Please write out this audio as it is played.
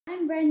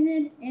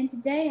Brendan, and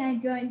today I'm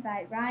joined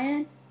by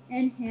Ryan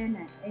and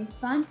Hannah, a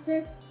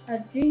sponsor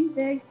of Dream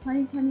Big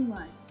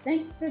 2021.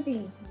 Thanks for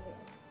being here.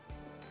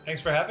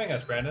 Thanks for having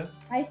us, Brandon.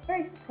 My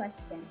first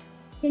question,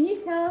 can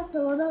you tell us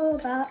a little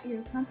about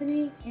your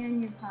company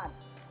and your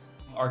product?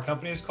 Our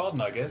company is called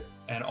Nugget,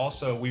 and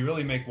also we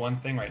really make one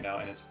thing right now,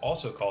 and it's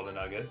also called a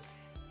Nugget.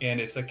 And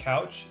it's a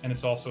couch, and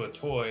it's also a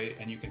toy,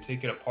 and you can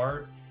take it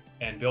apart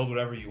and build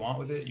whatever you want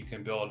with it. You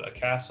can build a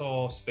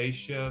castle,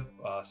 spaceship,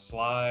 a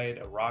slide,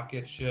 a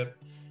rocket ship,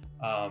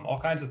 all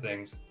kinds of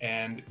things.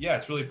 And yeah,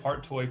 it's really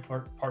part toy,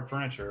 part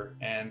furniture,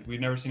 and we've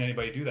never seen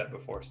anybody do that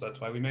before, so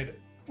that's why we made it.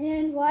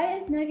 And why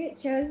has Nugget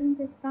chosen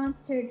to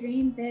sponsor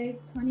Dream Big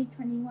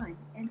 2021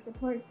 and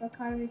support Book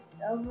Harvest's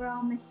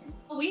overall mission?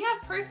 We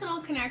have personal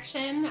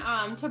connection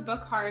to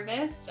Book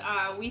Harvest.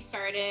 We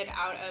started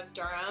out of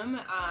Durham,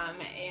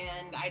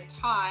 and I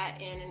taught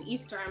in an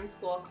East Durham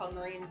school called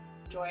Marine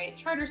Joy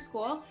Charter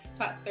School,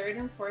 taught 3rd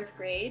and 4th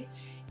grade.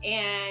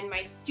 And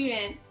my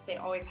students, they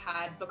always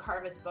had Book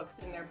Harvest books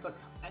in their book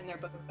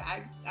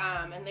bags,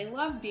 and they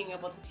loved being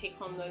able to take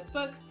home those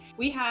books.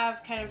 We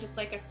have kind of just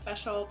like a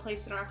special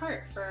place in our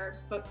heart for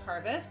Book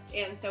Harvest,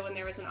 and so when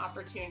there was an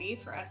opportunity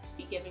for us to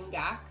be giving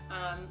back,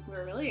 we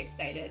were really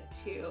excited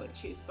to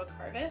choose Book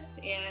Harvest,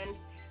 and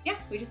yeah,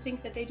 we just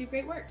think that they do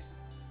great work.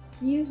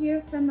 Do you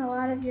hear from a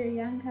lot of your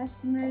young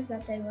customers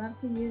that they love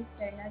to use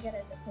their Nugget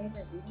as a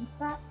favorite reading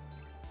spot?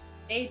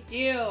 They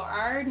do.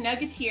 Our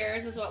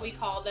Nuggeteers is what we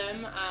call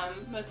them,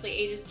 mostly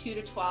ages 2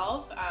 to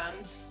 12.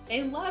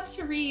 They love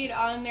to read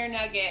on their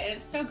Nugget, and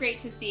it's so great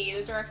to see.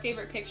 Those are our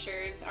favorite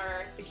pictures,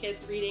 are the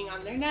kids reading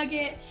on their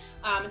Nugget.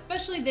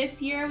 Especially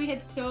this year, we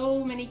had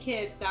so many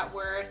kids that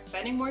were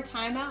spending more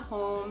time at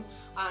home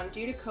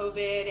due to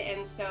COVID,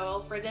 and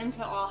so for them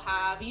to all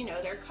have, you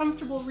know, their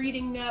comfortable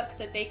reading nook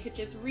that they could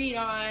just read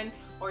on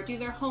or do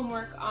their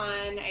homework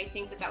on, I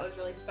think that was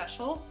really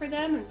special for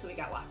them, and so we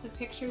got lots of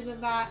pictures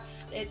of that.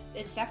 It's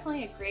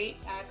definitely a great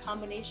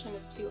combination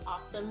of two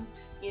awesome,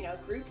 you know,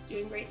 groups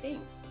doing great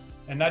things.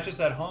 And not just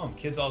at home,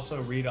 kids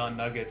also read on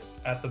Nuggets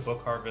at the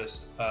Book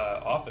Harvest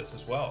office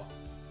as well.